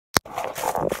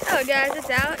up, guys? It's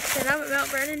Alex, and I'm at Mount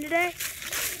Vernon today.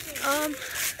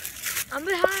 I'm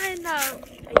behind a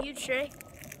huge tree.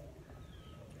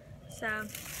 So,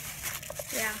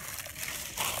 yeah,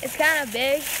 it's kind of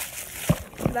big,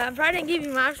 but I'm probably gonna give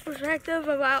you my perspective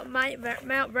about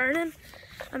Mount Vernon.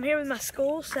 I'm here with my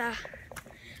school, so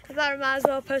I thought I might as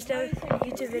well post a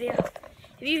YouTube video.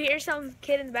 If you hear some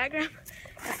kid in the background,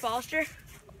 that's Foster.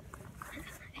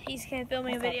 He's gonna film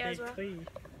me a video as well.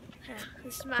 Yeah,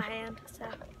 this is my hand, so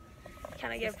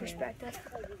kind of get a perspective.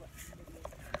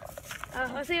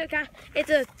 Let's see what kind. It's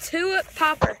a tulip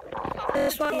popper.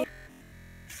 This one.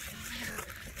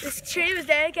 This tree was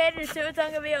dedicated to tulips. I'm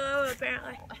gonna be a little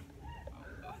apparently.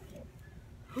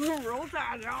 Who wrote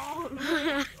that, y'all?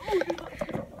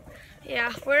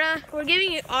 Yeah, we're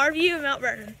giving you our view of Mount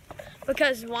Vernon.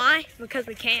 Because why? Because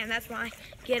we can. That's why.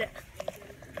 Get it.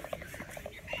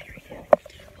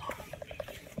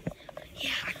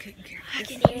 Yeah, I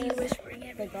can hear you whispering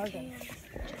everything.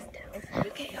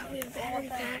 Okay, we have a battery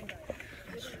pack.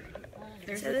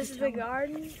 So this is the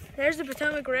garden. There's the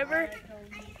Potomac River.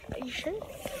 Are you sure?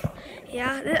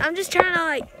 Yeah, I'm just trying to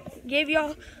like give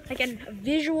y'all like a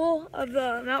visual of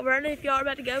the Mount Vernon if y'all are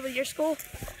about to go with your school.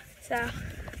 So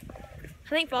I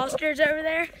think Foster's over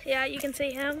there. Yeah, you can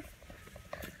see him.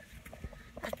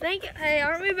 I think, hey,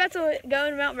 aren't we about to go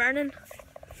into Mount Vernon?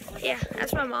 Yeah,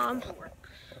 that's my mom.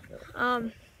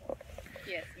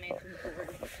 Yes,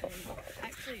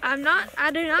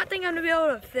 I do not think I'm gonna be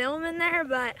able to film in there,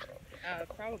 but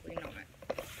probably not.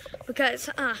 Because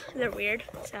they're weird.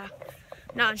 So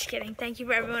no, I'm just kidding. Thank you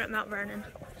for everyone at Mount Vernon.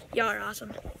 Y'all are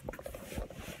awesome.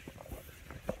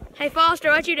 Hey Foster,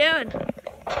 what you doing?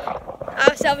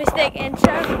 Oh, selfie stick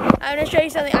intro. I'm gonna show you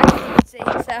something I can't see.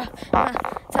 So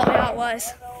tell me how it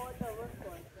was.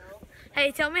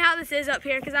 Hey, tell me how this is up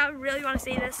here, because I really want to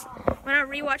see this when I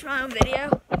rewatch my own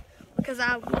video, because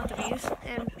I want the views,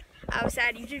 and I have a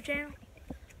sad YouTube channel.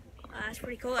 That's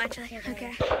pretty cool, actually.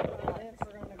 Okay.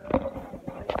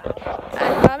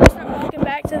 I'm gonna start walking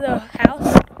back to the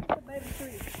house.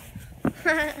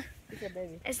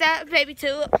 Is that baby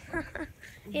tulip?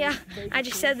 Yeah, I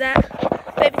just said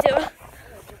that. Baby tulip.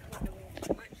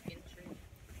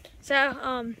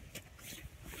 So,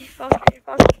 Foster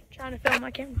trying to film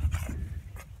my camera.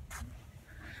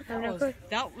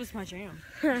 That was my jam.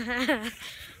 Oh,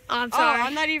 I'm sorry. Oh,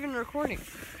 I'm not even recording.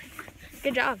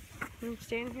 Good job. I'm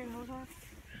standing here the whole time.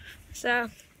 So,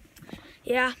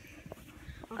 yeah.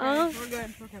 Okay, we're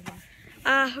good. Okay,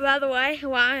 bye. By the way,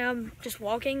 while I'm just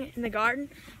walking in the garden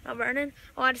of Vernon,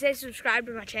 I want to say subscribe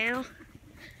to my channel.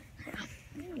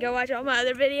 Go watch all my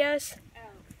other videos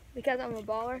because I'm a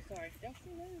baller. Sorry, don't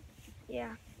see that.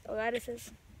 Yeah, the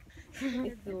lettuces.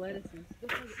 It's the lettuces.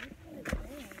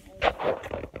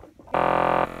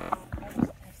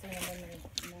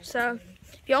 So,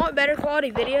 if y'all want better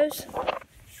quality videos,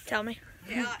 tell me.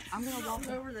 Yeah, I'm gonna walk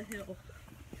over the hill.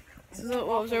 This is what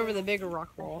was over the bigger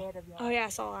rock wall. Oh yeah, I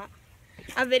saw that.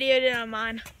 I videoed it on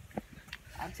mine.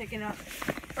 I'm taking up.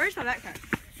 Where's my backpack?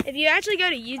 If you actually go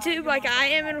to YouTube like I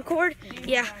am and record,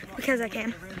 yeah, because I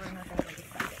can.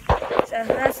 So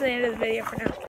that's the end of the video for now.